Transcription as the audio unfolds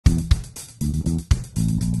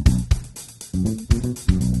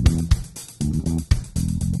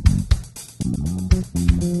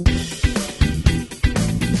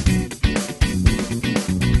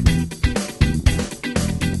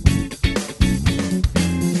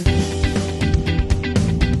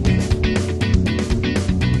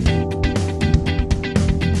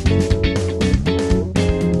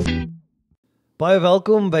Baie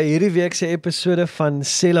welkom by hierdie week se episode van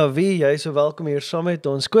C'est la vie. Jy is so welkom hier saam met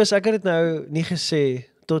ons. Koos, ek het dit nou nie gesê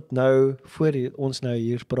tot nou voor ons nou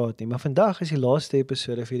hier praat nie, maar vandag is die laaste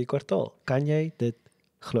episode vir hierdie kwartaal. Kan jy dit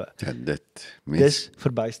glo? Ja, Dis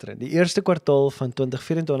verbuisterend. Die eerste kwartaal van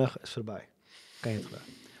 2024 is verby. Kan jy dit glo?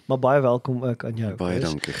 Maar baie welkom ook aan jou. Baie Koos.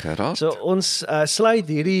 dankie Gerard. So ons sluit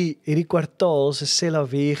hierdie kwartaal se C'est la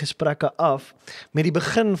vie gesprekke af met die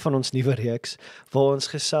begin van ons nuwe reeks waar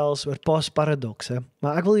ons gesels oor paasparadoxe.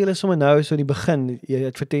 Maar ek wil julle sommer nou so in die begin, jy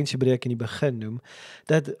advertensiebreek in die begin noem,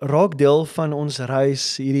 dat raak deel van ons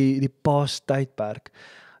reis hierdie paastydperk.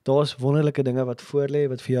 Daar's wonderlike dinge wat voorlê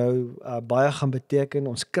wat vir jou baie gaan beteken.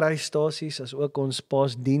 Ons kruisstasies as ook ons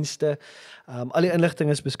paasdienste. Al die inligting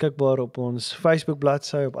is beskikbaar op ons Facebook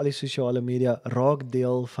bladsy, op al die sosiale media. Raak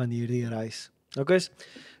deel van hierdie reis. Okay,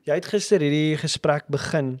 jy het gister hierdie gesprek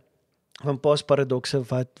begin van paasparadoxe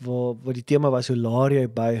waar die tema was hoe laer jy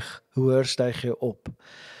buig, hoe hoër styg jy op.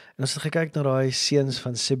 En ons het gekyk na daai seuns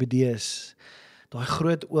van Zebedeus. Daai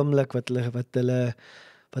groot oomblik wat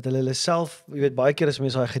hulle self, jy weet, baie keer as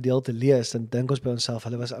mense daai gedeelte lees, dan dink ons by onsself,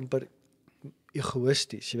 hulle was amper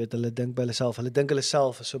egoïsties, jy weet, hulle dink by hulle dink hulle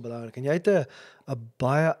self is so belangrik, en jy het 'n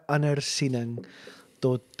baie ander siening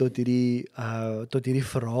tot hierdie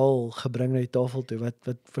verhaal gebring na die tafel toe,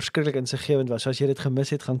 wat verskriklik insiggewend was. So as jy dit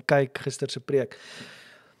gemis het, gaan kyk gister se preek.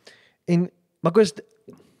 Maar Koos,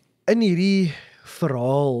 in hierdie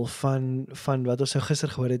verhaal van wat ons nou gister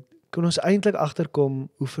gehoor het, kon ons eintlik agterkom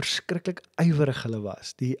hoe verskriklik ywerig hulle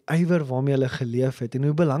was, die ywer waarmee hulle geleef het, en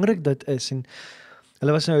hoe belangrik dit is, en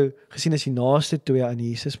hulle was nou gesien as die naaste twee aan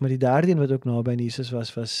Jesus, maar die derde een wat ook naby aan Jesus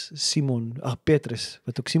was Petrus,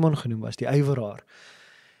 wat ook Simon genoem was, die yweraar.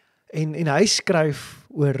 En hy skryf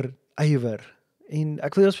oor ywer, en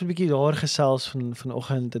ek wil ons 'n bietjie daar gesels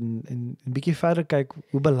vanoggend en 'n bietjie verder kyk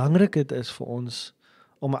hoe belangrik dit is vir ons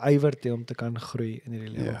om 'n ywer te om te kan groei in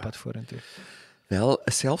hierdie lewe pad vorentoe. Wel,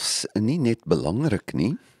 selfs nie net belangrik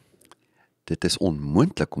nie, dit is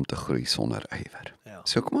onmoontlik om te groei sonder ywer. Ja.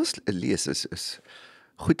 So kom ons lees, is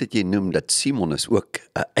goed dat jy noem dat Simon is ook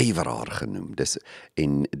 'n yweraar genoem.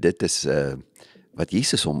 En dit is wat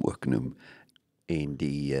Jesus hom ook noem. En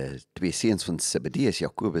die twee seuns van Zebedeus,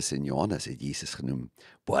 Jakobus en Johannes, het Jesus genoem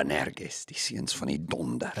Boanerges, die seuns van die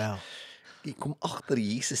donder. Ja. Die kom agter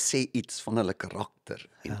Jesus sê iets van hulle karakter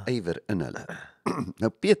en ywer in hulle. Nou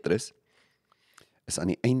Petrus is aan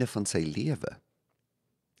die einde van sy lewe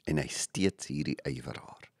en hy steeds hierdie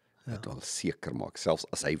yweraar. Dit wil seker maak, selfs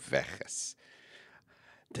as hy weg is.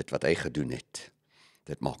 Dit wat hy gedoen het,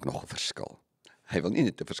 dit maak nog 'n verskil. Hy wil nie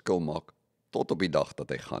net 'n verskil maak tot op die dag dat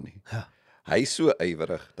hy gaan nie. Ja. Hy is so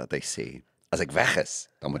ywerig dat hy sê, as ek weg is,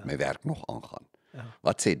 dan moet my werk nog aangaan. Ja.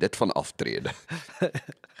 Wat sê dit van aftrede?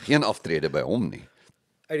 Geen aftrede by hom nie.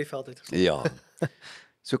 Uit die veld uit. Ja.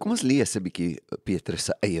 So kom ons lees 'n bietjie Petrus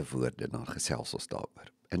se eie woorde, dan gesels ons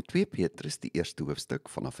daaroor. In 2 Petrus, die eerste hoofstuk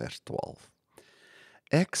vanaf vers 12.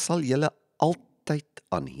 Ek sal julle altyd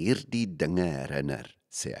aan hierdie dinge herinner,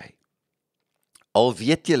 sê hy. Al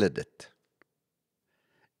weet julle dit,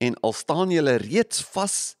 en al staan julle reeds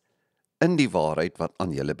vas in die waarheid wat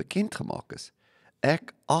aan julle bekend gemaak is.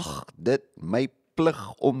 Ek ag dit my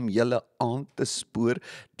plig om julle aan te spoor,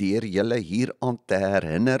 deur julle hieraan te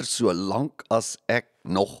herinner, solank as ek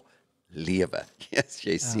nog lewe. Yes,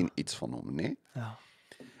 jy sien iets van hom, né? Ja.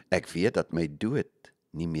 Ek weet dat my dood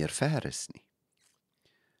nie meer ver is nie.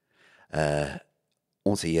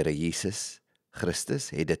 Ons Here Jesus Christus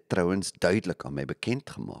het dit trouens duidelik aan my bekend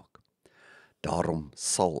gemaak. Daarom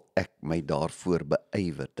sal ek my daarvoor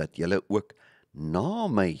beywer, dat julle ook na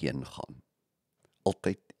my heen gaan,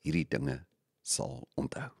 altyd hierdie dinge sal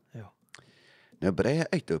onthou. Ja. Nou brei hy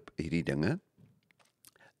uit op hierdie dinge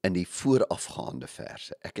in die voorafgaande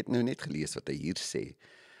verse. Ek het nou net gelees wat hy hier sê.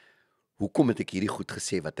 Hoekom het ek hierdie goed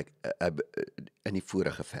gesê wat ek in die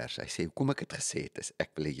vorige verse? Hy sê, hoekom ek het gesê het, is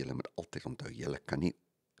ek wil hê julle moet altyd onthou,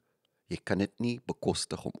 jy kan dit nie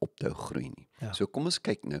bekostig om op te hou groei nie. Ja. So kom ons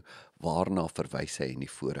kyk nou, waarna verwys hy in die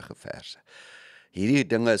vorige verse. Hierdie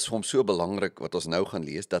dinge is vir hom so belangrik, wat ons nou gaan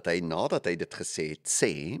lees, dat hy nadat hy dit gesê het,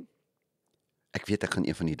 sê, ek weet ek gaan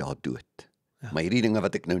een van die dae dood. Ja. Maar hierdie dinge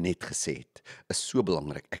wat ek nou net gesê het, is so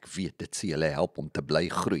belangrik, ek weet, dit sê julle help om te bly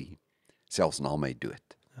groei, selfs na my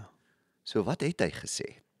dood. Ja. So wat het hy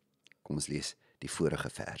gesê? Kom ons lees die vorige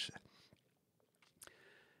verse.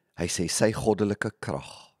 Hy sê, sy goddelike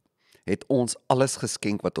krag het ons alles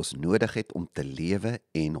geskenk wat ons nodig het om te lewe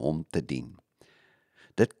en hom te dien.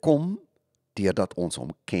 Dit kom deurdat ons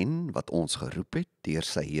hom ken, wat ons geroep het, deur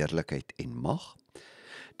sy heerlikheid en mag.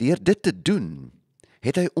 Deur dit te doen,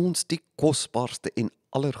 het hy ons die kosbaarste en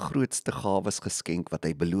allergrootste gawes geskenk wat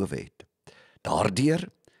hy beloof het. Daardeur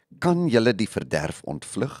Kan julle die verderf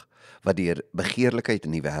ontvlug, wat deur begeerlikheid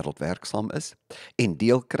in die wêreld werksaam is, en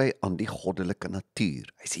deel kry aan die goddelike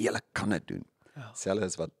natuur? Hy sê, julle kan dit doen. Ja. Selfs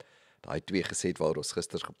is wat daai twee gesê het waaroor ons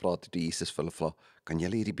gister gepraat het, toe Jesus vir hulle vra, kan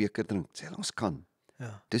julle hierdie beker drink? Sê hulle, ons kan.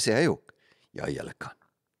 Ja. Toe sê hy ook, ja, julle kan.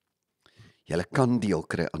 Julle kan deel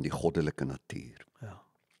kry aan die goddelike natuur. Ja.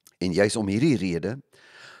 En juis om hierdie rede,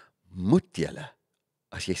 moet julle,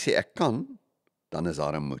 as jy sê ek kan, dan is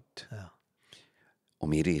daar 'n moet. Ja.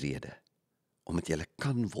 Om hierdie rede, omdat julle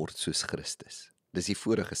kan word soos Christus. Dis die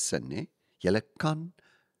vorige sin, hè? Julle kan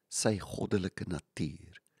sy goddelike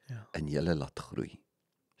natuur Ja. in julle laat groei.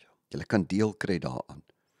 Julle kan deel kry daaraan.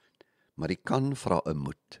 Maar die kan vra 'n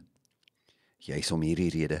moet. Juis om hierdie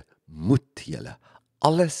rede moet julle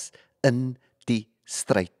alles in die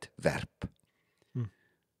stryd werp.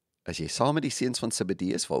 As jy saam met die seuns van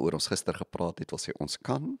Zebedeus, waaroor ons gister gepraat het, wil sê ons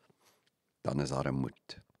kan, dan is daar 'n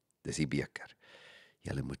moet. Dis die beker.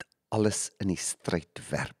 Julle moet alles in die stryd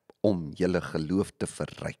werp om julle geloof te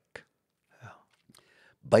verryk. Ja.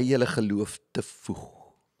 By julle geloof te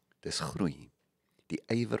voeg. Dis groei. Die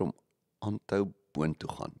ywer om aan te hou boontoe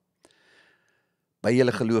gaan. By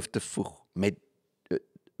julle geloof te voeg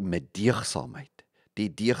met deegsaamheid.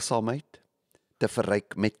 Die deegsaamheid te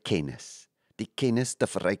verryk met kennis. Die kennis te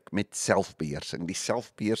verryk met selfbeheersing. Die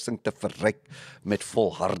selfbeheersing te verryk met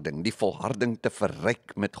volharding. Die volharding te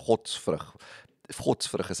verryk met godsvrug.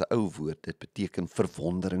 Godsvrug is 'n ou woord, dit beteken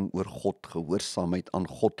verwondering oor God, gehoorsaamheid aan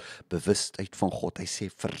God, bewustheid van God. Hy sê,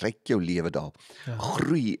 verryk jou lewe daar. Ja.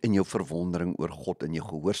 Groei in jou verwondering oor God, in jou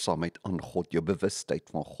gehoorsaamheid aan God, jou bewustheid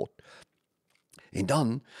van God. En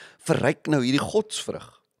dan, verryk nou hierdie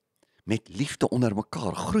godsvrug met liefde onder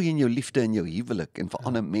mekaar. Groei in jou liefde in jou huwelik en vir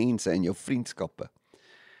ander mense en jou vriendskappe.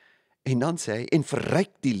 En dan sê hy, en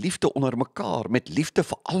verryk die liefde onder mekaar met liefde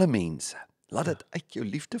vir alle mense. Laat dit uit jou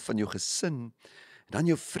liefde van jou gesin, dan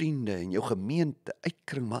jou vriende en jou gemeente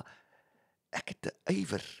uitkring, maar ek het 'n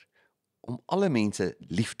ywer om alle mense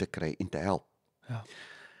lief te kry en te help. Ja.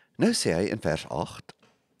 Nou sê hy in vers 8,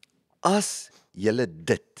 as julle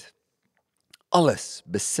dit alles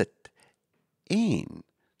besit en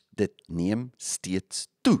dit neem steeds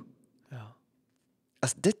toe. Ja.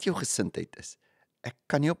 As dit jou gesindheid is, ek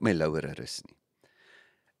kan nie op my lauwere rus nie.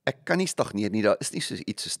 Ek kan nie stagneer nie, daar is nie so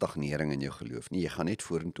iets so stagnering in jou geloof nie, jy gaan net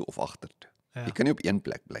vorentoe of agtertoe. Ja. Jy kan nie op een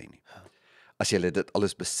plek bly nie. As jy dit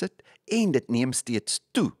alles besit en dit neem steeds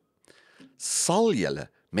toe, sal jy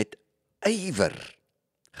met ywer,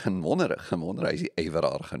 geen wonder hy is die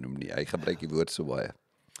yweraar genoem nie, hy gebruik die woord so baie,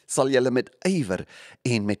 sal jy met ywer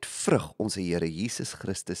en met vrug ons Here Jesus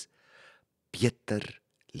Christus beter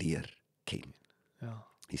leer ken. Ja.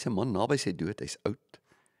 Hy's 'n man naby sy dood, hy's oud,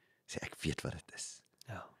 sê ek weet wat dit is.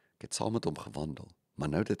 Ja. Ek het saam met hom gewandel, maar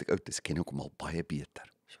nou dat ek oud is, ken ek hom al baie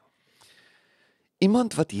beter.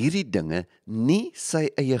 Iemand wat hierdie dinge nie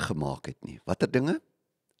sy eie gemaak het nie. Watter dinge?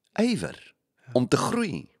 Ywer, om te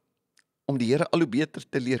groei, om die Here al hoe beter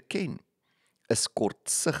te leer ken, is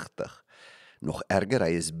kortsigtig. Nog erger,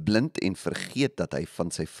 hy is blind en vergeet dat hy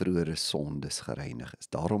van sy vroeëre sondes gereinig is.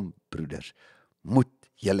 Daarom, broeders, moet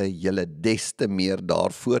julle des te meer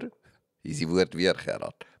daarvoor, hier is die woord weer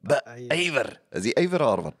Gerard, beywer, is die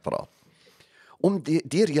yweraar wat praat, om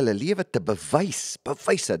deur julle lewe te bewys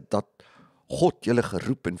het dat God julle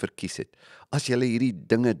geroep en verkies het. As julle hierdie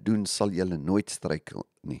dinge doen, sal julle nooit struikel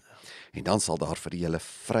nie. En dan sal daar vir julle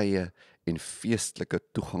vrye en feestelike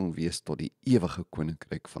toegang wees tot die ewige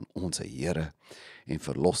koninkryk van ons Here en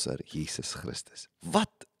Verlosser Jesus Christus.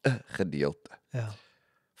 Wat 'n gedeelte. Ja.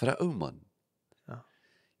 Vir 'n ou man. Ja.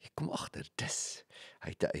 Jy kom agter, hy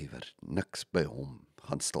het 'n ywer, niks by hom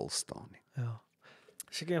gaan stil staan nie. Ja.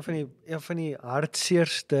 Seker een van die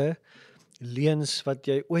hartseerste leuns wat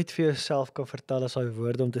jy ooit vir jouself kan vertel is daai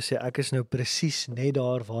woorde om te sê ek is nou presies net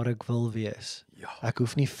daar waar ek wil wees. Ja. Ek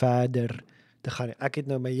hoef nie verder te gaan nie. Ek het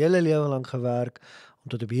nou my hele lewe lank gewerk om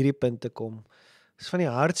tot op hierdie punt te kom. Dis van die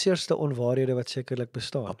hartseerste onwaarhede wat sekerlik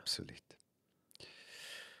bestaan. Absoluut.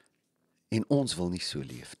 En ons wil nie so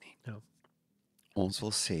leef nie. Ja. Ons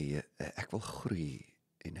wil sê, ek wil groei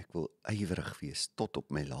en ek wil ywerig wees tot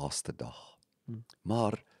op my laaste dag.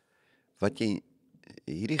 Maar wat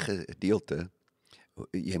hierdie gedeelte,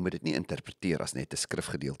 jy moet dit nie interpreteer as net 'n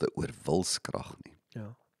skrifgedeelte oor wilskrag nie.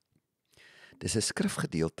 Ja. Dis 'n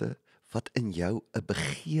skrifgedeelte wat in jou 'n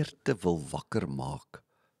begeerte wil wakker maak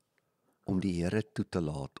om die Here toe te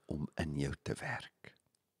laat om in jou te werk.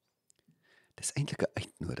 Dis eintlik 'n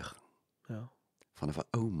uitnodiging Ja. van 'n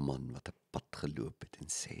ou man wat 'n pad geloop het en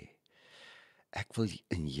sê, ek wil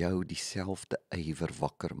in jou dieselfde ywer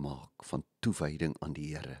wakker maak van toewyding aan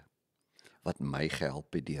die Here, wat my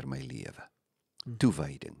gehelp het deur my lewe.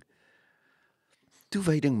 Toewyding.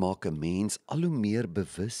 Toewyding maak 'n mens al hoe meer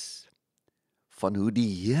bewus van hoe die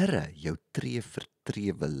Here jou tree vir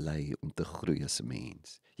tree wil lei om te groei as 'n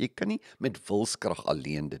mens. Jy kan nie met wilskrag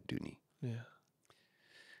alleen dit doen nie. Ja.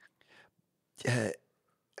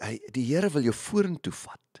 Die Here wil jou vorentoe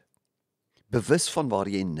vat, bewus van waar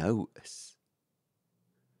jy nou is.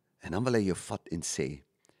 En dan wil hy jou vat en sê,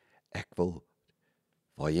 ek wil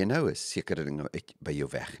waar jy nou is, sekere dinge by jou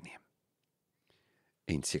wegneem.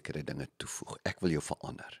 En sekere dinge toevoeg. Ek wil jou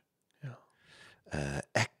verander. Ja.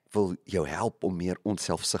 Ek wil jou help om meer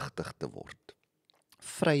onselfsugtig te word,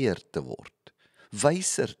 vryer te word,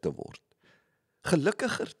 wyser te word,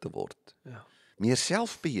 gelukkiger te word, Ja. meer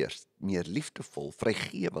selfbeheers, meer liefdevol,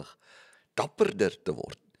 vrygewig, dapperder te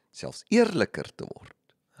word, selfs eerliker te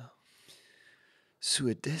word. Ja.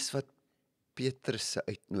 So dis wat Petrus se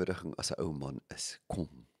uitnodiging as 'n ou man is.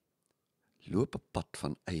 Kom, loop 'n pad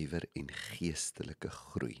van ywer en geestelike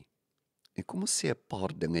groei. En kom ons sê 'n paar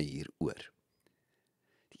dinge hieroor.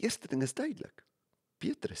 Die eerste ding is duidelik.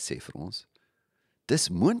 Petrus sê vir ons, dis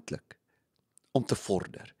moontlik om te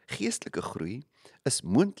vorder. Geestelike groei is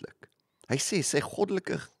moontlik. Hy sê sy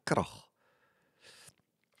goddelike krag,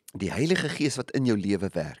 die Heilige Gees wat in jou lewe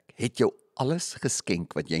werk, het jou alles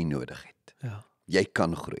geskenk wat jy nodig het. Ja. Jy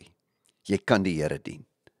kan groei. Jy kan die Here dien.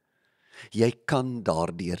 Jy kan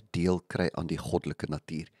daardeur deel kry aan die goddelike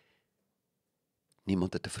natuur.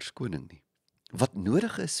 Niemand het 'n verskoning nie. Wat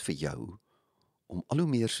nodig is vir jou om al hoe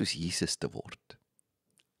meer soos Jesus te word,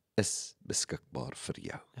 is beskikbaar vir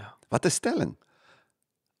jou. Ja. Wat 'n stelling.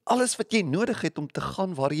 Alles wat jy nodig het om te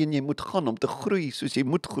gaan waarheen jy moet gaan, om te groei soos jy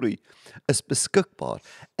moet groei, is beskikbaar.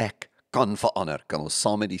 Ek kan verander, kan ons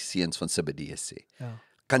saam met die seuns van Zebedeus sê. Ja.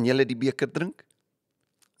 Kan julle die beker drink?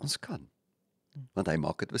 Ons kan. Want hy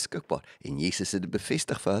maak dit beskikbaar. En Jesus het dit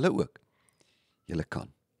bevestig vir hulle ook. Julle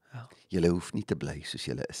kan. Ja. Julle hoef nie te bly soos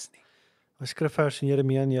julle is nie. Ons skrifvers in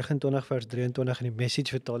Jeremia 29 vers 23 in die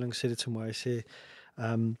Message vertaling sê dit so mooi. Hy sê,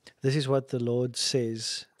 this is what the Lord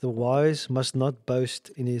says, the wise must not boast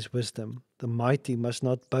in his wisdom, the mighty must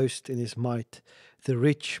not boast in his might, the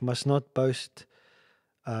rich must not boast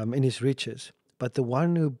in his riches, but the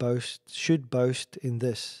one who boasts should boast in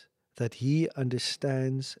this, that he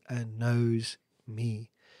understands and knows me.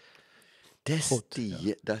 Dis God,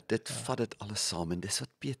 dit vat dit alles saam en dis wat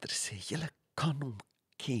Petrus sê, julle kan hom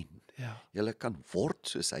ken. Ja. Julle kan word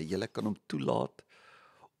soos hy, julle kan hom toelaat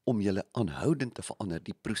om julle aanhoudend te verander.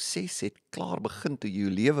 Die proses het klaar begin toe jy jou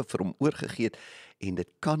lewe vir hom oorgegee het en dit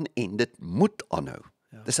kan en dit moet aanhou.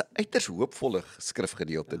 Ja. Dis 'n uiters hoopvolle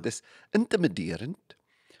skrifgedeelte. Ja. Dis intimiderend,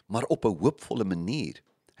 maar op 'n hoopvolle manier.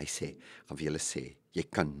 Hy sê, gaan vir julle sê, jy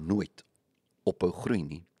kan nooit ophou groei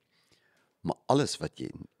nie. Maar alles wat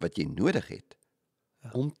jy nodig het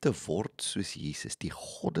om te word soos Jesus, die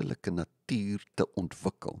goddelike natuur te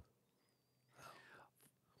ontwikkel.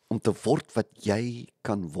 Om te word wat jy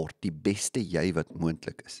kan word, die beste jy wat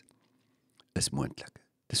moontlik is moontlik.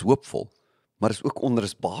 Dis hoopvol, maar is ook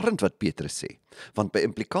onrusbarend wat Petrus sê. Want by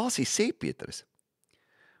implikasie sê Petrus,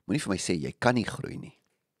 moenie vir my sê jy kan nie groei nie.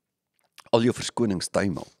 Al jou verskonings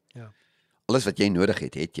tuimel. Ja. Alles wat jy nodig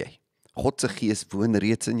het, het jy. God se gees woon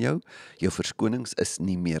reeds in jou. Jou verskonings is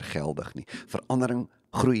nie meer geldig nie. Verandering,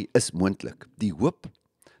 groei is moontlik. Die hoop,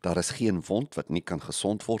 daar is geen wond wat nie kan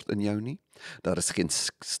gesond word in jou nie. Daar is geen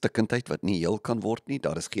stikkindheid wat nie heel kan word nie.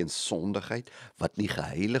 Daar is geen sondigheid wat nie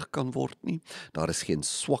geheilig kan word nie. Daar is geen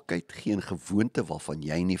swakheid, geen gewoonte waarvan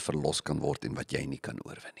jy nie verlos kan word en wat jy nie kan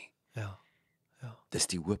oorwin nie. Ja. Ja. Dis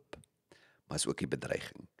die hoop, maar is ook die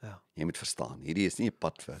bedreiging. Ja. Jy moet verstaan, hierdie is nie 'n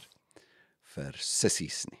pad vir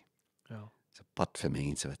sissies nie. Ja. Dis 'n pad vir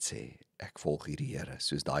mense wat sê, ek volg hierdie Here,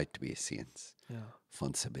 soos daai twee seuns Ja.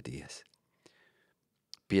 van Zebedeus.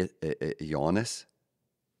 Johannes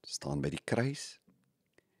staan by die kruis.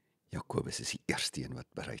 Jakobus is die eerste een wat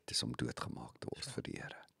bereid is om doodgemaak te word vir die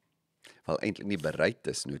Here. Wel eintlik nie bereid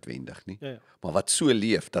is noodwendig nie, Ja. maar wat so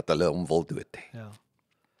leef dat hulle hom wil dood hê. Ja.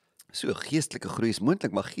 So geestelike groei is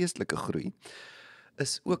moontlik, maar geestelike groei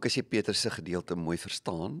is ook, as jy Petrus se gedeelte mooi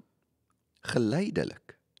verstaan,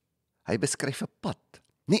 geleidelik. Hy beskryf 'n pad,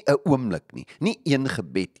 nie 'n oomblik nie, nie een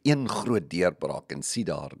gebed, een groot deurbraak en sien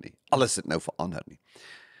daar nie. Alles het nou verander nie.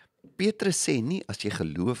 Petrus sê nie as jy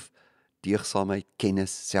geloof, deugsaamheid,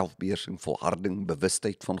 kennis, selfbeheersing, volharding,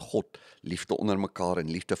 bewustheid van God, liefde onder mekaar en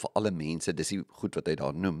liefde vir alle mense, dis die goed wat hy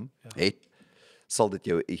daar noem, het, sal dit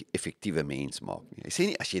jou 'n effektiewe mens maak nie. Hy sê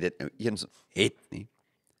nie as jy dit nou eens het nie.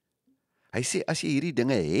 Hy sê as jy hierdie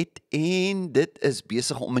dinge het en dit is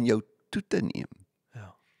besig om in jou toe te neem.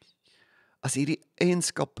 Ja. As hierdie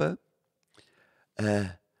eienskappe,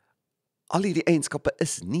 al hierdie eienskappe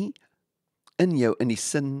is nie in jou in die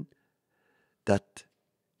sin dat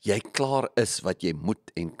jy klaar is wat jy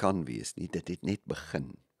moet en kan wees nie, dit het net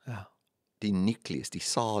begin. Ja. Die nukleus, die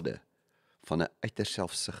sade van 'n uiters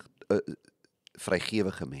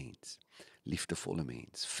vrygewige mens, liefdevolle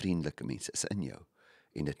mens, vriendelike mens is in jou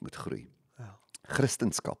en dit moet groei. Ja.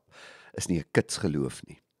 Christendom is nie 'n kitsgeloof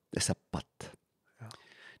nie, dis 'n pad. Ja.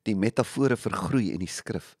 Die metafore vir groei in die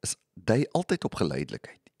skrif dui altyd op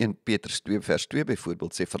geleidelikheid. 1 Petrus 2 vers 2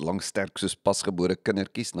 byvoorbeeld sê verlang sterk soos pasgebore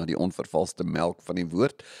kindertjies na die onvervalste melk van die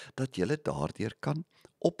woord, dat julle daardeur kan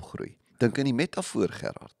opgroei. Dink aan die metafoor,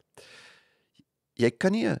 Gerard. Jy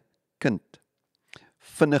kan nie 'n kind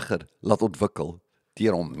vinniger laat ontwikkel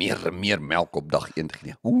deur hom meer en meer melk op dag 1 te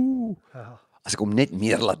gee. Ja. As ek hom net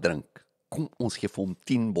meer laat drink, kom ons gee vir hom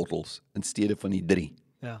 10 bottels in steede van die 3.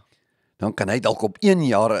 Ja. Dan kan hy dalk op 1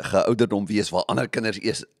 jarige ouderdom wees waar ander kinders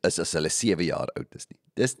is as hulle 7 jaar oud is nie.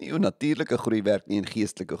 Dis nie hoe natuurlike groei werk nie en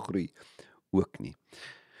geestelike groei ook nie.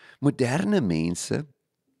 Moderne mense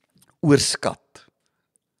oorskat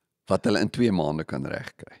wat hulle in 2 maande kan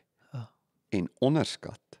regkry en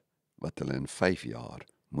onderskat wat hulle in 5 jaar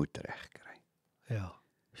moet regkry. Ja.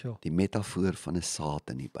 Sure. Die metafoor van 'n saad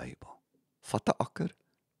in die Bybel. Vat 'n akker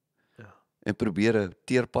Ja. en probeer 'n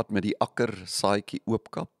teerpad met die akker saadjie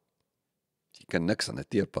oopkap. Jy kan niks aan 'n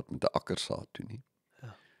teerpad met 'n akkersaad doen nie.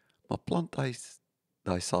 Ja. Maar plant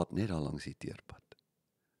daai saad net daar langs die teerpad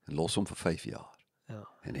en los hom vir 5 jaar Ja.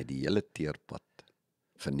 en het die hele teerpad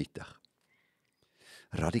vernietig.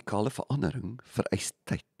 Radikale verandering vereis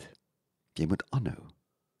tyd. Jy moet aanhou.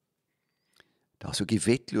 Daar's ook die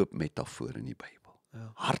wedloop metafoor in die Bybel.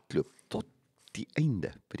 Ja. Hardloop tot die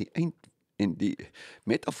einde, by die eind. En die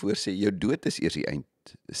metafoor sê jou dood is eers die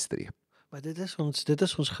eindstreep. Maar dit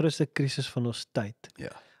is ons grootste krisis van ons tyd.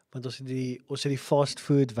 Ja. Want ons het die fast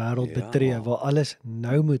food wêreld Ja. betree waar alles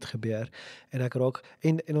nou moet gebeur en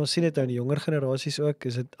en ons sien dit nou in die jonger generasies ook,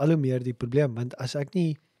 is dit al hoe meer die probleem, want as ek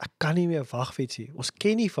kan nie meer wag vir ietsie. Ons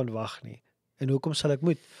ken nie van wag nie. En hoekom sal ek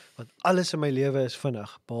moet? Want alles in my lewe is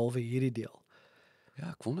vinnig behalwe hierdie deel. Ja,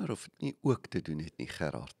 ek wonder of dit nie ook te doen het nie,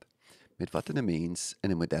 Gerard. Met wat in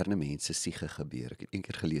 'n moderne mens se siege gebeur. Ek het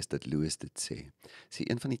eendag gelees dat Loos dit sê. Sê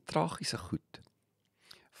een van die tragiese goed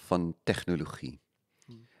van tegnologie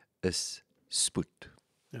is spoed.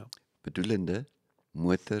 Ja. Bedoelende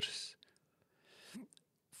motors.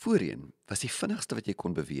 Voorheen was die vinnigste wat jy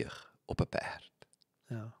kon beweeg op 'n perd.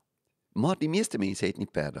 Ja. Maar die meeste mense het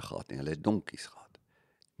nie perde gehad nie, hulle het donkies gehad.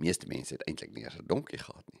 Die meeste mense het eintlik nie eens 'n donkie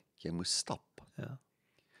gehad nie. Jy moes stap. Ja.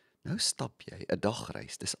 Nou stap jy 'n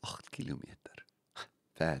dagreis, dis 8 kilometer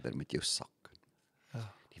verder met jou sak.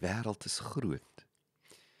 Ja. Die wêreld is groot.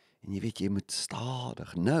 En jy weet jy moet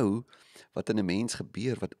stadig. Nou wat in 'n mens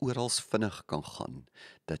gebeur wat oral vinnig kan gaan,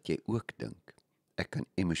 dat jy ook dink ek kan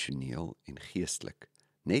emosioneel en geestelik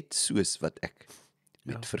net soos wat ek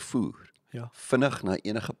met vervoer vinnig na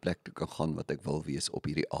enige plek toe kan gaan wat ek wil wees op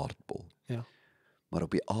hierdie aardbol. Ja. Maar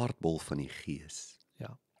op die aardbol van die gees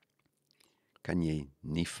kan jy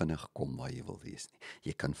nie vinnig kom waar jy wil wees nie.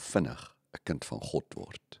 Jy kan vinnig 'n kind van God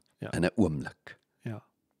word in 'n oomblik. Ja.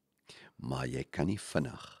 Maar jy kan nie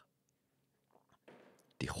vinnig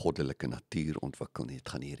die goddelike natuur ontwikkel nie. Dit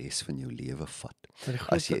gaan die res van jou lewe vat.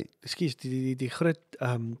 Die groot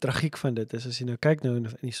tragiek van dit is as jy nou kyk nou in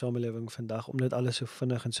die samelewing vandag, omdat alles so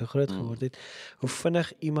vinnig en so groot geword het, hoe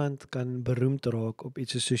vinnig iemand kan beroemd raak op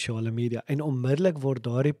iets soos sosiale media en onmiddellik word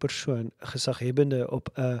daardie persoon gesaghebbende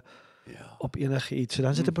op enige iets. So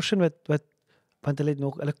dan is dit 'n persoon wat want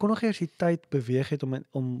hulle kon nog eers die tyd beweeg het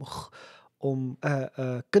om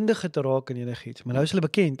kundige te raak in enigiets. Maar nou is hulle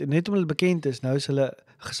bekend en net omdat hulle bekend is, nou is hulle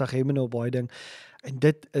gesaghebende op baie ding. En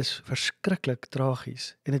dit is verskriklik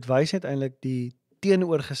tragies. En dit wys net eintlik die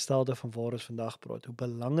teenoorgestelde van waar ons vandag praat. Hoe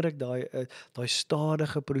belangrik daai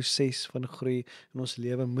stadige proses van groei in ons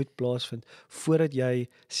lewe moet plaasvind voordat jy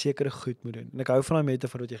sekere goed moet doen. En ek hou van daai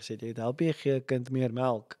metafoor wat jy gesê het, jy help jy gee 'n kind meer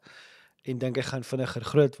melk en dink hy gaan vinniger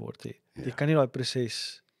groot word. Jy kan nie daai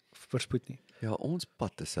proses verspoed nie. Ja, ons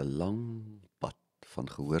pad is 'n lang pad van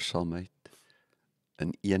gehoorsaamheid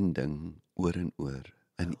in een ding oor en oor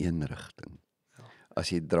in een rigting. As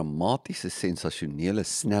jy dramatiese, sensasionele,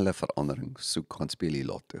 snelle verandering soek, gaan speel jy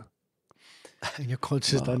lotto. En jou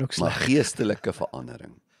kans is dan ook sleg. Maar geestelike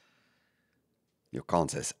verandering, jou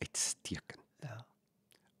kans is uitstekend. Ja.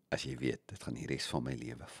 As jy weet, dit gaan die res van my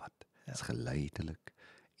lewe vat. Dit is geleidelik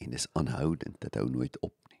en dis aanhoudend, dit hou nooit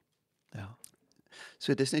op nie. Ja.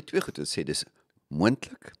 So dis net twee goed wat sê, dis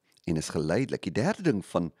moontlik en is geleidelik. Die derde ding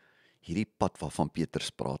van hierdie pad waarvan Petrus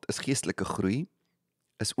praat, is geestelike groei,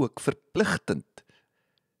 is ook verpligtend.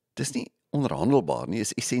 Dis nie onderhandelbaar nie,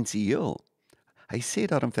 is essensieel. Hy sê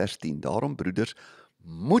daar in vers 10, daarom broeders,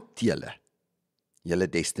 moet julle julle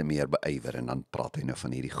des te meer beywer, en dan praat hy nou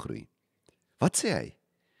van hierdie groei. Wat sê hy?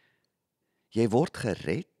 Jy word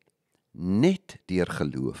gered net deur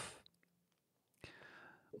geloof.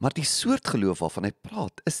 Maar die soort geloof waarvan hy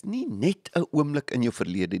praat, is nie net 'n oomblik in jou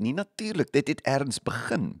verlede nie. Natuurlik, dit het ergens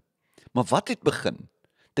begin. Maar wat het begin?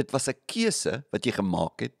 Dit was 'n keuse wat jy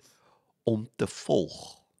gemaak het om te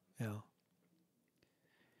volg. Ja.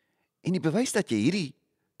 En die bewys dat jy hierdie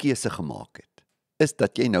keuse gemaak het, is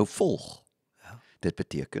dat jy nou volg. Ja. Dit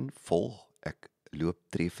beteken volg, ek loop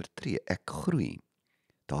tree vir tree, ek groei.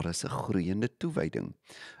 Daar is 'n groeiende toewyding,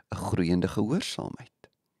 'n groeiende gehoorsaamheid.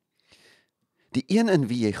 Die een in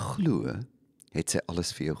wie jy glo, het sy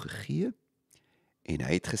alles vir jou gegee, en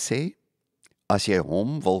hy het gesê, as jy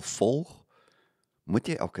hom wil volg, moet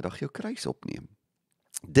jy elke dag jou kruis opneem.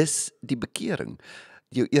 Dis die bekering.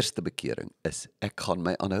 Jou eerste bekering is, ek gaan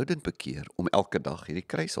my aanhoudend bekeer om elke dag hierdie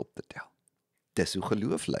kruis op te tel. Dis hoe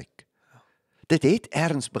geloof lyk. Dit het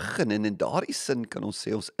ergens begin, en in daardie sin kan ons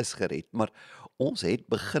sê ons is gered, maar ons het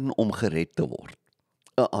begin om gered te word.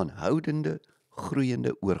 'n Aanhoudende,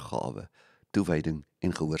 groeiende oorgawe, toewyding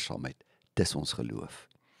en gehoorsaamheid. Dis ons geloof.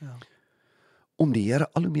 Ja. Om die Here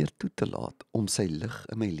al hoe meer toe te laat om sy lig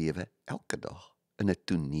in my lewe elke dag in 'n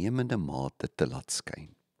toenemende mate te laat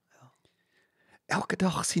skyn. Elke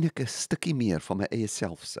dag sien ek 'n stukkie meer van my eie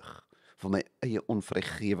selfsug, van my eie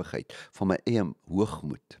onvrygewigheid, van my eie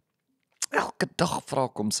hoogmoed. Elke dag vra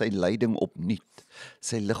ek om sy leiding opnuut,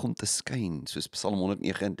 sy lig om te skyn, soos Psalm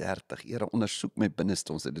 139, Here, ondersoek my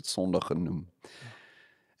binneste, ons het dit Sondag genoem.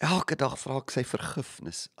 Elke dag vra ek sy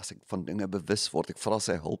vergifnis, as ek van dinge bewus word, ek vra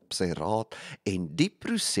sy hulp, sy raad, en die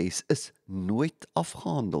proses is nooit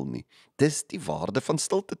afgehandel nie. Dis die waarde van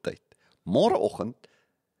stilte tyd. Môreoggend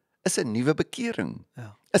is 'n nuwe bekering,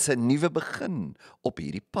 Ja. is 'n nuwe begin op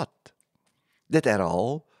hierdie pad. Dit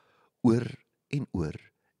herhaal oor en oor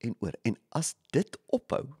en oor. En as dit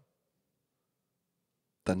ophou,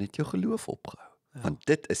 dan het jou geloof opgehou. Ja. Want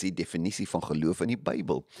dit is die definisie van geloof in die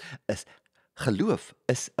Bybel. Geloof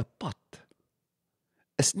is 'n pad.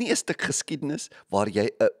 Is nie 'n stuk geskiedenis waar jy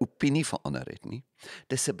 'n opinie verander het nie.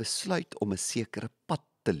 Dis 'n besluit om 'n sekere pad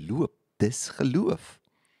te loop. Dis geloof.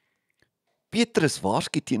 Petrus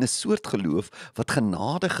waarsku teen 'n soort geloof wat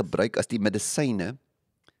genade gebruik as die medisyne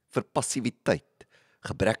vir passiwiteit,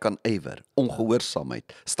 gebrek aan ywer,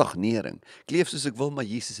 ongehoorsaamheid, stagnering. Ek leef soos ek wil, maar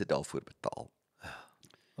Jesus het daarvoor betaal.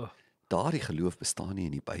 Daardie geloof bestaan nie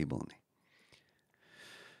in die Bybel nie.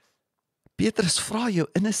 Petrus vra jou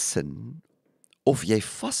in 'n sin of jy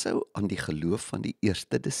vashou aan die geloof van die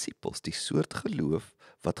eerste disippels, die soort geloof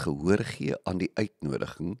wat gehoor gee aan die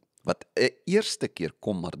uitnodiging, wat 'n eerste keer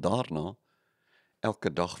kom, maar daarna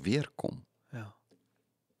elke dag weer kom. Ja.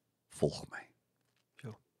 Volg my.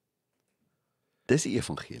 Ja. Dis die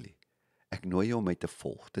evangelie. Ek nooi jou om my te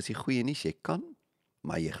volg. Dis die goeie nuus, jy kan,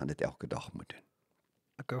 maar jy gaan dit elke dag moet doen.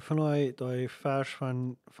 Ek hou van daai vers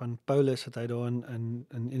van Paulus wat hy daar in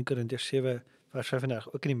 1 Korintiërs 7 vers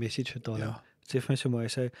 35 ook in die message vertaal. Ja. Dit sê vir my so mooi, hy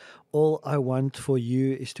sê, all I want for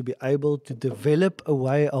you is to be able to develop a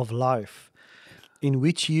way of life in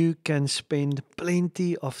which you can spend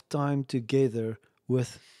plenty of time together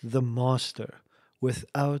with the master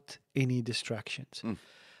without any distractions.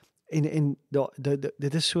 En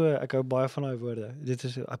dit is so, ek hou baie van daai woorde. Dit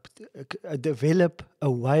is develop a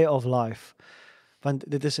way of life. Want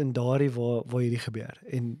dit is in daardie waar hierdie gebeur.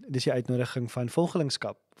 En dis die uitnodiging van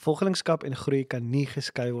volgelingskap. Volgelingskap en groei kan nie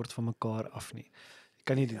geskei word van mekaar af nie. Jy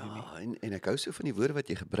kan nie doen nie. Ja, en ek hou so van die woorde wat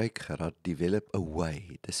jy gebruik, Gerard, develop a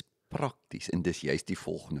way. Dis prakties, en dis juist die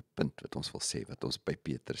volgende punt wat ons wil sê, wat ons by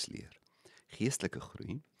Petrus leer. Geestelike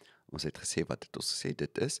groei, ons het gesê, wat het ons gesê,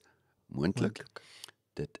 dit is moontlik,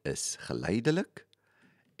 dit is geleidelik,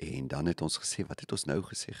 en dan het ons gesê, wat het ons nou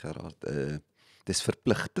gesê, Gerard, dis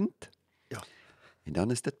verpligtend, Ja. en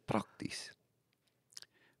dan is dit prakties.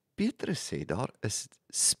 Petrus sê, daar is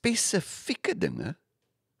spesifieke dinge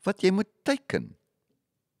wat jy moet teiken,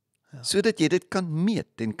 sodat jy dit kan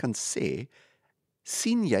meet en kan sê,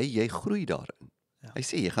 sien jy groei daarin. Ja. Hy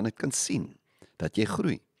sê, jy gaan dit kan sien, dat jy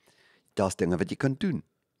groei. Daar's dinge wat jy kan doen.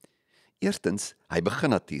 Eerstens, hy begin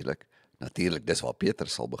natuurlik, dis waar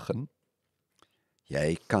Petrus sal begin.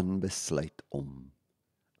 Jy kan besluit om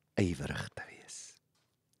ywerig te wees.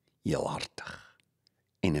 Heelhartig,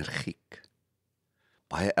 energiek,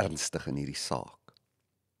 baie ernstig in hierdie saak.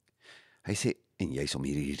 Hy sê, en juis om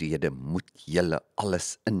hierdie rede moet julle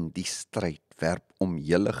alles in die stryd werp om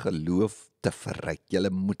julle geloof te verryk. Julle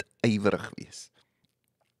moet ywerig wees.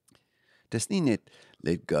 Dis nie net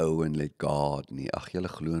let go and let God nie. Ag, julle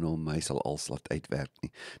glo in hom, hy sal alles laat uitwerk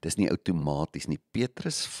nie. Dis nie outomaties nie.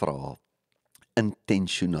 Petrus vra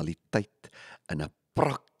intentionaliteit in 'n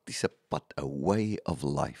praktiese pad, 'n way of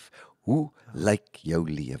life. Hoe lyk jou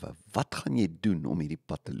lewe? Wat gaan jy doen om hierdie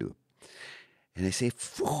pad te loop? En hy sê,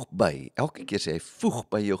 voeg by, elke keer sê hy, voeg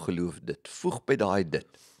by jou geloof dit, voeg by daai dit.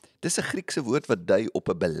 Dis 'n Griekse woord wat dui op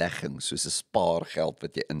 'n belegging, soos 'n spaargeld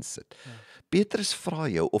wat jy insit. Petrus vra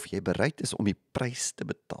jou of jy bereid is om die prys te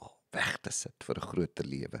betaal, weg te sit vir 'n groter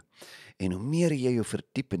lewe. En hoe meer jy jou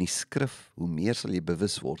verdiep in die skrif, hoe meer sal jy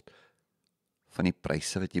bewus word van die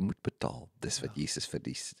pryse wat jy moet betaal. Dis wat Jesus vir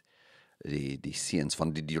die seuns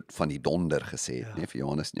van die donder gesê het, nee, vir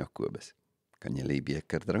Johannes en Jakobus. Kan julle die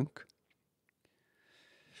beker drink?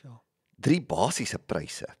 3 basiese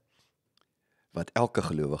pryse wat elke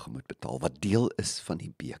gelowige moet betaal, wat deel is van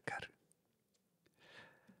die beker.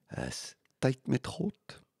 Is tyd met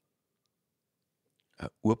God, 'n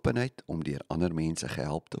openheid om deur ander mense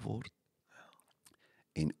gehelp te word,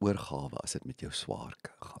 en oorgawe as dit met jou swaar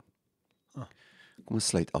gaan. Kom ons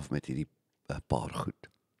sluit af met hierdie paar goed.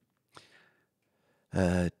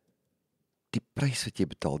 Die prys wat jy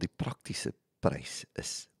betaal, die praktiese prys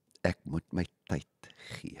is, ek moet my tyd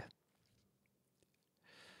gee.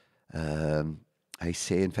 Hy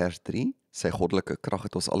sê in vers 3, sy goddelike krag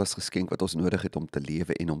het ons alles geskenk wat ons nodig het om te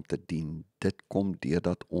lewe en om te dien. Dit kom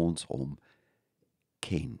deurdat ons hom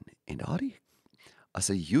ken. En daardie, as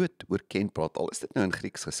 'n Jood oor ken praat, al is dit nou in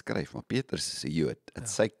Grieks geskryf, maar Petrus is 'n Jood, in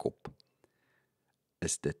sy kop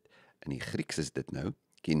is dit, in die Grieks is dit nou,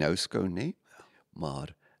 kenosko, nee,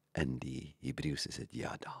 maar in die Hebreëus is dit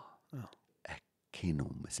yada. Ek ken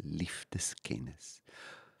hom, is liefdeskennis.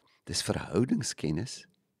 Dis verhoudingskennis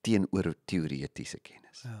teenoor teoretiese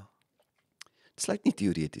kennis. Dit sluit nie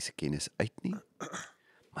teoretiese kennis uit nie,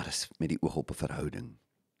 maar is met die oog op 'n verhouding.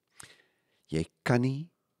 Jy kan nie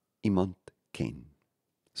iemand ken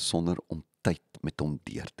sonder om tyd met hom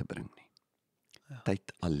deur te bring nie.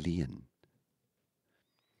 Tyd alleen.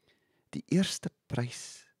 Die eerste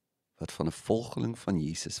prys wat van 'n volgeling van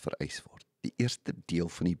Jesus vereis word, die eerste deel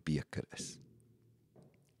van die beker is,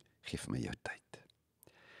 geef my jou tyd.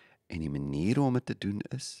 En die manier om dit te doen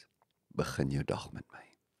is, begin jou dag met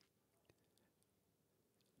my.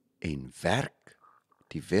 En werk,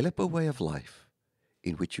 develop a way of life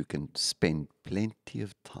in which you can spend plenty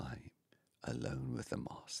of time alone with the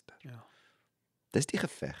Master. Dis die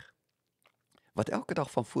geveg wat elke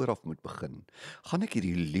dag van vooraf moet begin. Gaan ek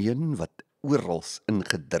hierdie leuen wat oral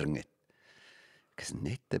ingedring het? Ek is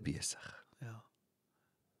net te besig.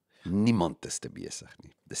 Niemand is te besig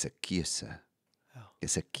nie. Dis 'n keuse.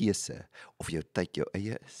 Dis 'n keuse of jou tyd jou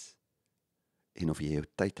eie is en of jy jou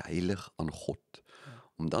tyd heilig aan God.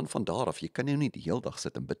 Om dan van daar af, jy kan nou nie die hele dag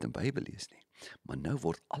sit en bid en Bybel lees nie, maar nou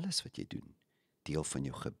word alles wat jy doen deel van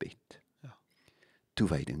jou gebed.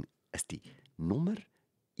 Toewyding is die nommer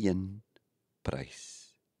 1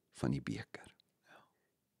 prys van die beker.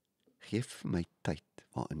 Geef my tyd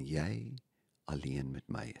waarin jy alleen met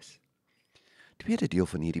my is. Tweede deel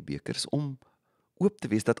van hierdie beker is om oop te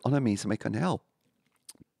wees dat ander mense my kan help.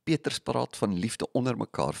 Petrus praat van liefde onder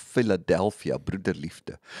mekaar, Philadelphia,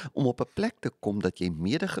 broederliefde, om op 'n plek te kom dat jy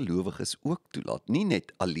medegelowiges ook toelaat, nie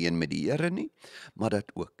net alleen met die Here nie, maar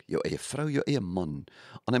dat ook jou eie vrou, jou eie man,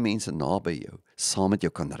 ander mense naby jou, saam met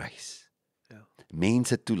jou kan reis.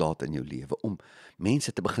 Mense toelaat in jou lewe, om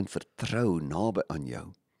mense te begin vertrou naby aan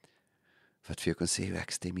jou, wat vir jou kan sê,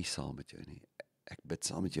 ek stem nie saam met jou nie, ek bid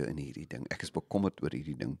saam met jou in hierdie ding, ek is bekommerd oor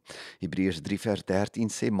hierdie ding. Hebreërs 3 vers 13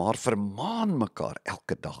 sê, maar vermaan mekaar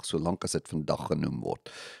elke dag, solank as dit vandag genoem word,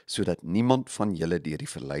 sodat niemand van julle deur die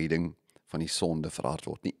verleiding van die sonde verhard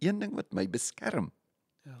word nie. Een ding wat my beskerm,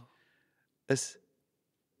 is,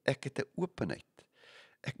 ek het 'n openheid.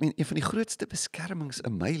 Ek meen, een van die grootste beskermings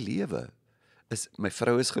in my lewe, is, my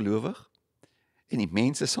vrou is gelowig, en die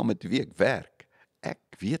mense saam met wie ek werk. Ek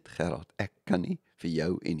weet, Gerard, ek kan nie vir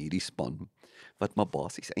jou en hierdie span, wat maar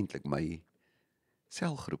basies eintlik my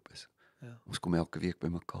selgroep is. Ons kom elke week by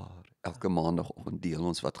mekaar, elke maandagoggend deel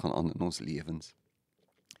ons wat gaan aan in ons lewens.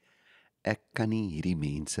 Ek kan nie hierdie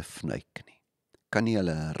mense vnuik nie, kan nie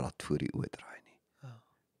hulle 'n rad voor die oë draai nie.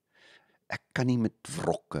 Ek kan nie met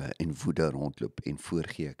wrokke en woede rondloop en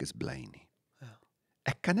voorgee ek is bly nie.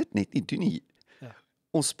 Ek kan dit net nie doen nie.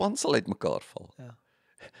 Ons span sal uit mekaar val.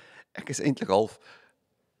 Ek is eintlik half,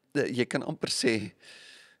 jy kan amper sê,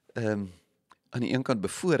 aan die een kant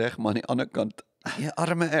bevoorreg, maar aan die ander kant,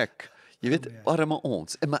 arme ek. Jy weet, arme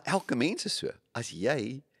ons. En maar elke mens is so. As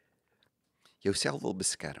jy jouself wil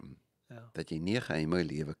beskerm, dat jy nie 'n geheime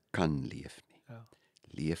lewe kan leef nie.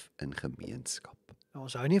 Leef in gemeenskap.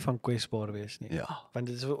 Ons hou nie van kwesbaar wees nie. Ja. Want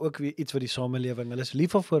dit is ook weer iets wat die samelewing, hulle is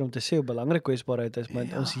lief daarvoor om te sê hoe belangrik kwesbaarheid is, maar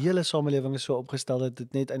Ja. ons hele samelewing is so opgestel dat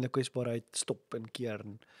dit net eintlik kwesbaarheid stop en keer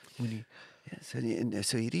en moenie. Ja,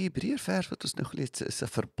 so hierdie Hebreërvers wat ons nou gelees het, is 'n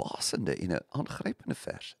verbasende en 'n aangrypende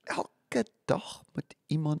vers. Elke dag moet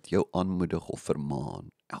iemand jou aanmoedig of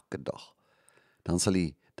vermaan, elke dag. Dan sal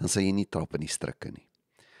jy nie trap in die strikke nie.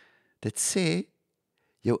 Dit sê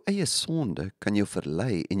jou eie sonde kan jou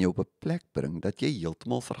verlei en jou op 'n plek bring dat jy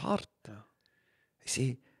heeltemal verhard. Ja. Hy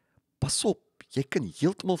sê, pas op, jy kan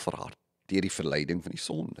heeltemal verhard deur die verleiding van die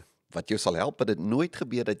sonde. Wat jou sal help dat dit nooit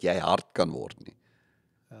gebeur dat jy hard kan word nie.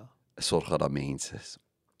 Ja. Sorg dat daar mense is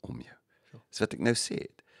om jou. Sure. Dis wat ek nou sê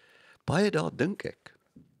het. Baie dae dink ek,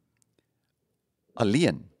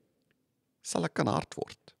 alleen sal ek kan hard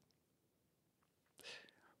word.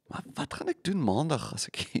 Maar wat gaan ek doen maandag as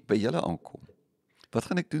ek hier by julle aankom? Wat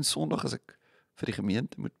gaan ek doen Sondag as ek vir die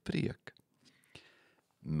gemeente moet preek?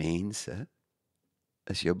 Mense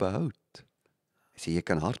is jou behoud. As jy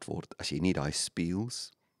kan hard word, as jy nie daai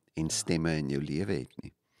spieëls en stemme in jou lewe het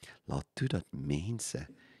nie. Laat toe dat mense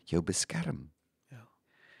jou beskerm. Ja.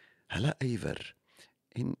 Hulle ywer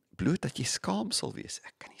en bloot dat jy skaam sal wees.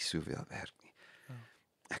 Ek kan nie soveel werk nie.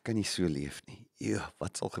 Ek kan nie so leef nie.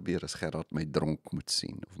 Wat sal gebeur as Gerard my dronk moet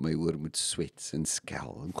sien of my hoor moet swets en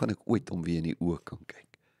skel? Hoe kan ek ooit om weer in die oë kan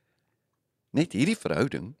kyk? Net hierdie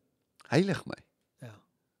verhouding heilig my. Ja.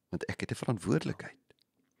 Want ek het 'n verantwoordelikheid.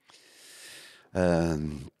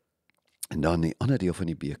 En dan die ander deel van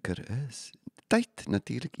die beker is tyd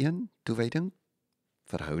natuurlik een, toewyding,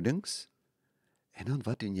 verhoudings. En dan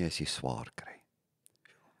wat doen jy as jy swaar kry?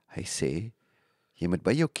 Hy sê, jy moet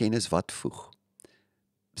by jou kennis wat voeg?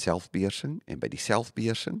 Selfbeheersing en by die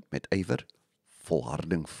selfbeheersing met ywer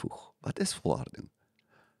volharding voeg. Wat is volharding?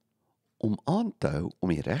 Om aan te hou om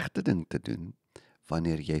die regte ding te doen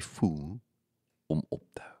wanneer jy voel om op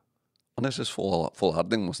te hou. Anders is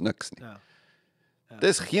volharding mos niks nie. Ja.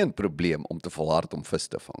 Dis geen probleem om te volhard om vis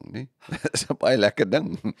te vang nie. Dis 'n baie lekker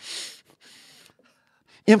ding.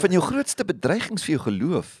 Een van jou grootste bedreigings vir jou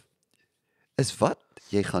geloof is wat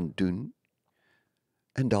jy gaan doen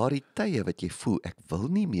in daardie tye wat jy voel, ek wil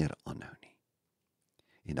nie meer aanhou nie.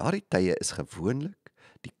 En daardie tye is gewoonlik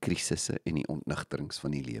die krisisse en die ontnigterings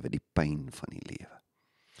van die lewe, die pyn van die lewe.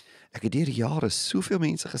 Ek het deur jare soveel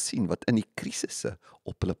mense gesien wat in die krisisse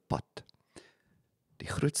op hulle pad die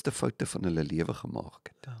grootste foute van hulle lewe gemaak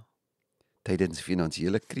het. Ja. Tydens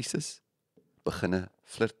finansiële krisis begin 'n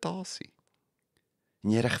flirtasie.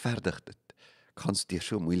 En jy regverdig dit. Ek gaan deur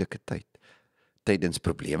so 'n moeilike tyd. Tydens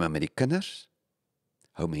probleme met die kinders,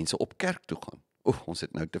 hou mense op kerk toe gaan. Ons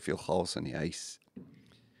het nou te veel gas in die huis.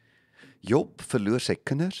 Job verloor sy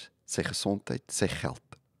kinders, sy gesondheid, sy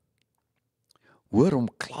geld. Hoor hom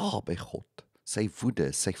kla by God, sy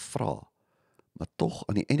woede, sy vrae. Maar tog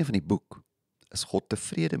aan die einde van die boek is God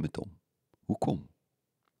tevrede met hom. Hoekom?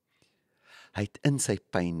 Hy het in sy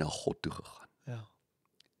pyn na God toe gegaan. Ja.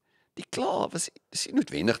 Die kla was nie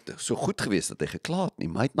noodwendig so goed geweest dat hy gekla het nie,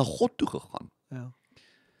 maar hy het na God toe gegaan. Ja.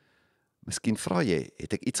 Miskien vra jy,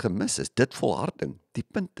 het ek iets gemis? Is dit volharding? Die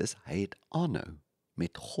punt is, hy het aanhou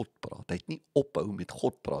met God praat. Hy het nie ophou met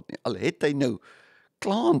God praat nie. Al het hy nou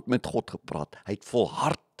klaand met God gepraat, hy het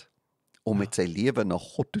volhard om met sy lewe na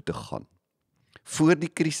God toe te gaan. Voor die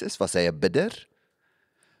krisis was hy 'n bidder,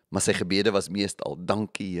 maar sy gebede was meestal,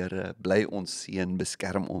 dankie Here, bly ons seën,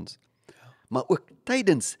 beskerm ons. Maar ook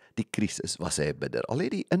tydens die krisis was hy 'n bidder. Al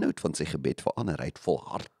het die inhoud van sy gebed verander, hy het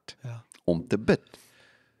volhard om te bid.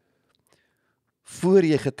 Voor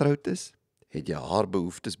jy getroud is, het jy haar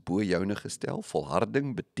behoeftes bo joune gestel.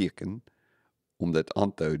 Volharding beteken om dit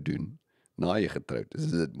aan te hou doen na jy getroud is,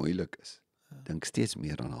 as dit moeilik is. Dink steeds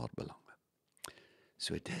meer aan haar belange.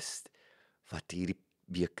 So dis wat hierdie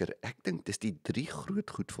beker, ek dink dis die 3 groot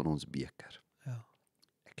goed van ons beker. Ja.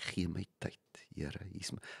 Ek gee my tyd, Here.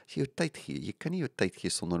 As jy jou tyd gee, jy kan nie jou tyd gee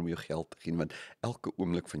sonder om jou geld te gee, want elke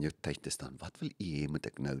oomblik van jou tyd is dan, wat wil u hê moet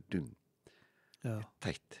ek nou doen? Ja.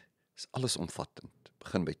 Tyd is allesomvattend,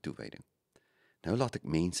 begin by toewyding. Nou laat ek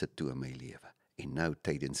mense toe in my lewe, en nou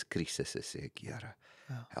tydens krisisse sê ek, Here,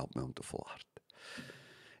 help my om te volhard.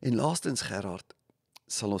 En laastens, Gerard,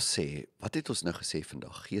 sal ons sê, wat het ons nou gesê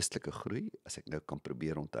vandag? Geestelike groei, as ek nou kan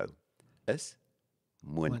probeer onthou, is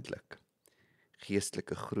moontlik.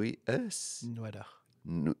 Geestelike groei is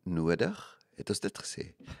nodig, het ons dit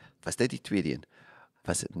gesê. Was dit die tweede een?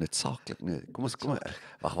 Was dit noodsaaklik? Kom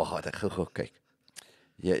wag, ek gou kyk.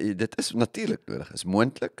 Ja, dit is natuurlik nodig, is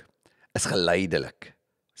moontlik, is geleidelik,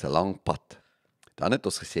 is 'n lang pad. Dan het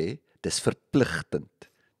ons gesê, dis verpligtend,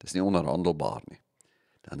 dis nie onderhandelbaar nie.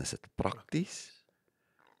 Dan is dit prakties,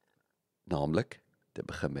 naamlik, te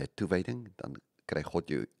begin met toewyding, dan kry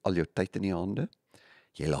God al jou tyd in die hande.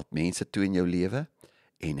 Jy laat mense toe in jou lewe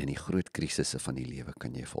en in die groot krisisse van die lewe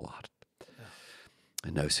kan jy volhard. Ja.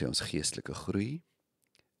 En nou sê ons geestelike groei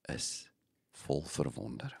is vol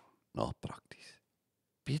verwondering, na prakties.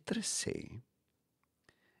 Petrus sê,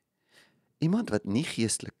 iemand wat nie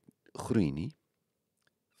geestelik groei nie,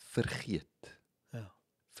 vergeet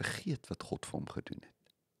wat God vir hom gedoen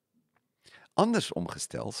het. Anders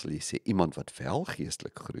omgestel sal jy sê, iemand wat wel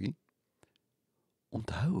geestelik groei,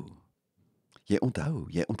 onthou. Jy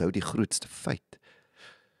onthou die grootste feit,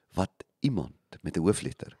 wat iemand met 'n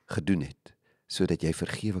hoofletter gedoen het, sodat jy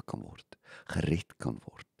vergewe kan word, gered kan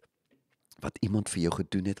word. Wat iemand vir jou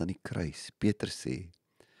gedoen het aan die kruis. Petrus sê,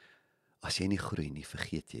 as jy nie groei nie,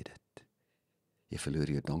 vergeet jy dit. Jy verloor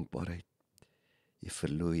jou dankbaarheid, jy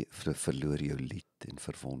verloor jou lied en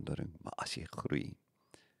verwondering, maar as jy groei,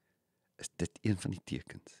 is dit een van die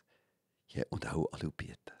tekens. Jy onthou al hoe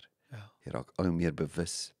beter. Ja. Jy raak al hoe meer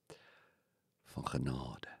bewus van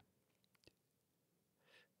genade.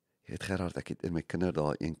 Jy weet Gerard, ek het in my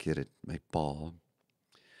kinderdae een keer het my pa,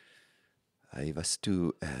 hy was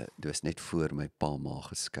toe, dit was net voor my pa ma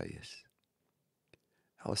geskei is.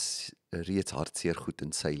 Hy was reeds hartseer goed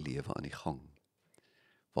in sy lewe aan die gang,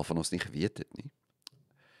 waarvan ons nie geweet het nie.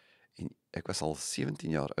 En ek was al 17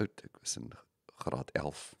 jaar oud, ek was in graad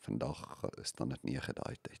 11, vandag standaard 9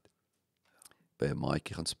 daai tyd. By 'n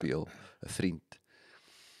maatjie gaan speel, 'n vriend.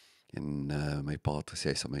 En my pa het gesê,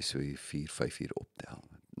 hy sal my so 4, 5 uur optel.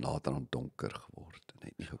 Later aan donker geword, en hy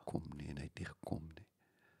het nie gekom nie.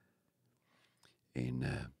 En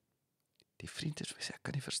die vriend het gesê, ek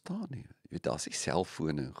kan nie verstaan nie. Jy weet, daar is nie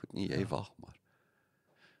selfone en goed nie, jy wag maar.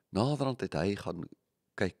 Naderhand het hy gaan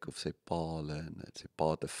kyk of sy pa hulle, en sy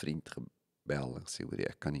pa het 'n vriend gebel en sê, hoor jy,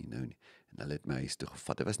 ek kan nie nou nie. En hulle het my huis toe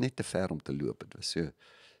gevat. Dit was net te ver om te loop. Dit was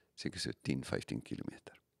seker so 10, 15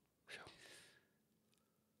 kilometer.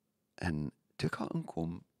 En toe ek daar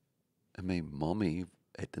inkom, en my mammie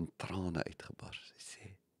het in trane uitgebars. Sy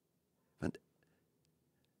sê, want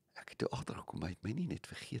ek het toe agtergekom, hy het my nie net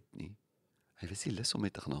vergeet nie. Hy was nie lus om my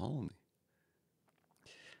te gaan haal nie.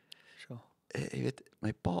 Jy weet,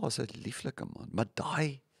 my pa is 'n lieflike man, maar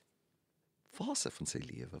daai fase van sy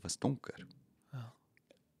lewe was donker. Ja.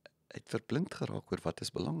 Hy het verblind geraak oor wat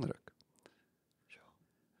is belangrik.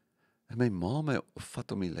 En my ma my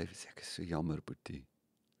vat om die lyf en sê, ek is so jammer, Boetie.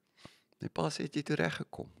 My pa sê, het jy toe reg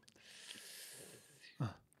gekom?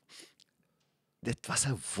 Dit was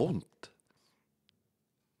 'n wond.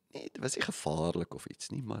 Nee, dit was nie gevaarlik of iets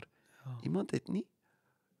nie, maar iemand het nie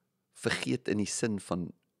vergeet in die sin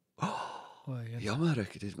van, jammer,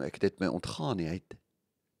 ek het dit my ontgaan nie, hy het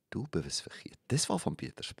doelbewus vergeet. Dis waarvan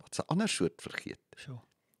Petrus praat, 'n ander soort vergeet.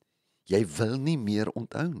 Jy wil nie meer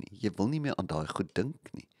onthou nie, jy wil nie meer aan daai goed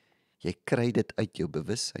dink nie. Jy kry dit uit jou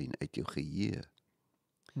bewussyn, uit jou geheue.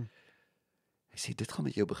 Hy sê, dit gaan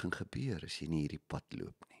met jou begin gebeur as jy nie hierdie pad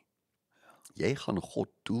loop nie. Jy gaan God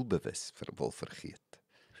doelbewus wil vergeet.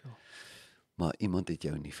 Maar iemand het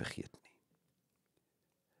jou nie vergeet nie.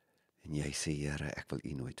 En jy sê, Here, ek wil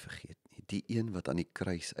U nooit vergeet nie. Die een wat aan die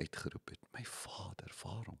kruis uitgeroep het, my Vader,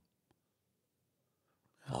 waarom?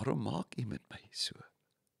 Waarom maak U met my so?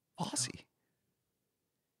 Waar is U?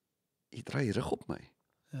 U draai rug op my.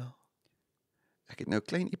 Ek het nou 'n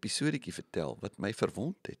klein episodetjie vertel wat my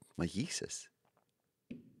verwond het, maar Jesus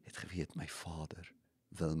het geweet, my Vader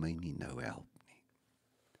wil my nie nou help nie.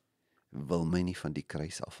 Wil my nie van die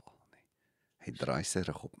kruis afhaal nie. Hy draai sy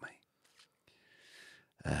rug op my.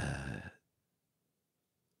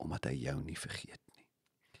 Omdat hy jou nie vergeet nie.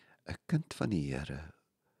 'n Kind van die Here,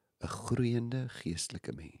 'n groeiende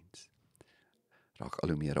geestelike mens, raak al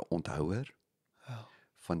hoe meer 'n onthouer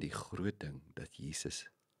van die groot ding dat Jesus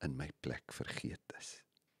in my plek vergeet is.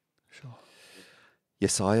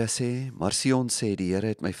 Jesaja sê, maar Sion sê, die Here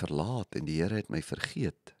het my verlaat en die Here het my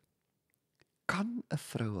vergeet. Kan 'n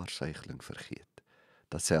vrou haar suigeling vergeet,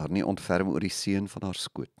 dat sy haar nie ontferm oor die seun van haar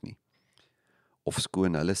skoot nie? Of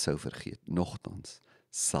skoon hulle sou vergeet, nogtans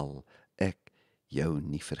sal ek jou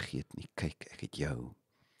nie vergeet nie. Kyk, ek het jou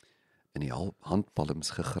in die handpalms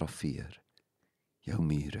gegraveer. Jou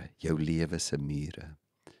mure, jou lewe se mure,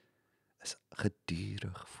 is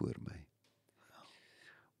gedurig voor my.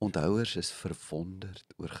 Onthouers is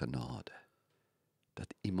verwonderd oor genade,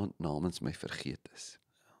 dat iemand namens my vergeet is,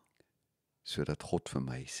 sodat God vir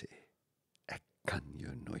my sê, ek kan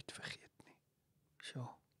jou nooit vergeet nie.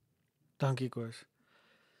 Dankie, Koos.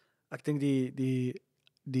 Ek dink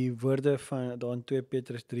die woorde van daar in 2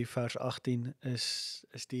 Petrus 3 vers 18 is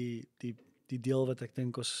die deel wat ek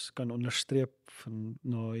dink ons kan onderstreep van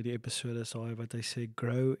na hierdie episode, is daai wat hy sê,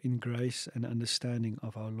 grow in grace and understanding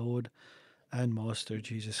of our Lord and Master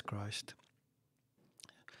Jesus Christ.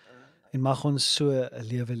 En mag ons so 'n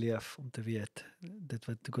lewe leef om te weet, dit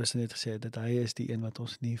wat Koos net gesê het, dat hy is die een wat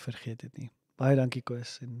ons nie vergeet het nie. Baie dankie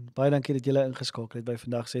Koos en baie dankie dat julle ingeskakel het by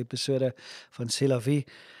vandag se episode van C'est la vie.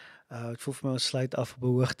 Ek voel vir my ons sluit af op 'n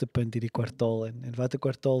hoogtepunt hierdie kwartaal en wat 'n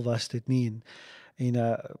kwartaal was dit nie en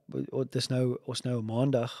dit is nou ons nou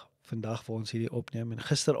Maandag vandag waar ons hierdie opneem en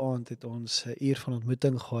gisteraand het ons 'n uur van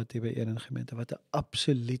ontmoeting gehad hier by een gemeente wat 'n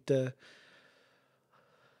absolute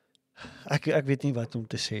ek weet nie wat om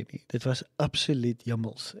te sê nie. Dit was absoluut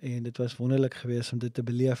hemels en dit was wonderlik geweest om dit te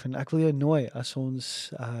beleef en ek wil jou nooi as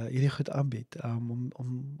ons hierdie goed aanbied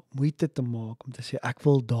om moeite te maak om te sê ek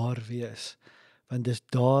wil daar wees want dis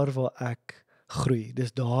daar waar ek groei.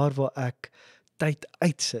 Dis daar waar ek tyd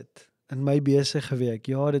uitsit in my besige week.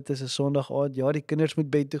 Ja, dit is 'n Sondag aand. Ja, die kinders moet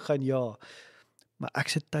bed toe gaan. Ja. Maar ek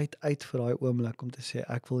sit tyd uit vir daai oomblik om te sê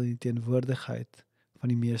ek wil in die teenwoordigheid van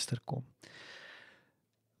die Meester kom.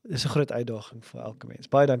 Dis 'n groot uitdaging vir elke mens.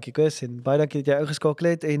 Baie dankie Chris en baie dankie dat jy ingeskakel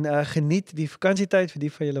het en geniet die vakansietyd vir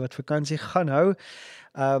die van julle wat vakansie gaan hou.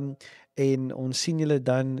 En ons sien julle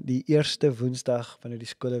dan die eerste Woensdag wanneer die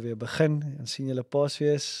skole weer begin. Ons sien julle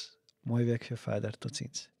Paasfees. Mooi week vir verder.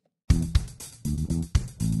 Totsiens.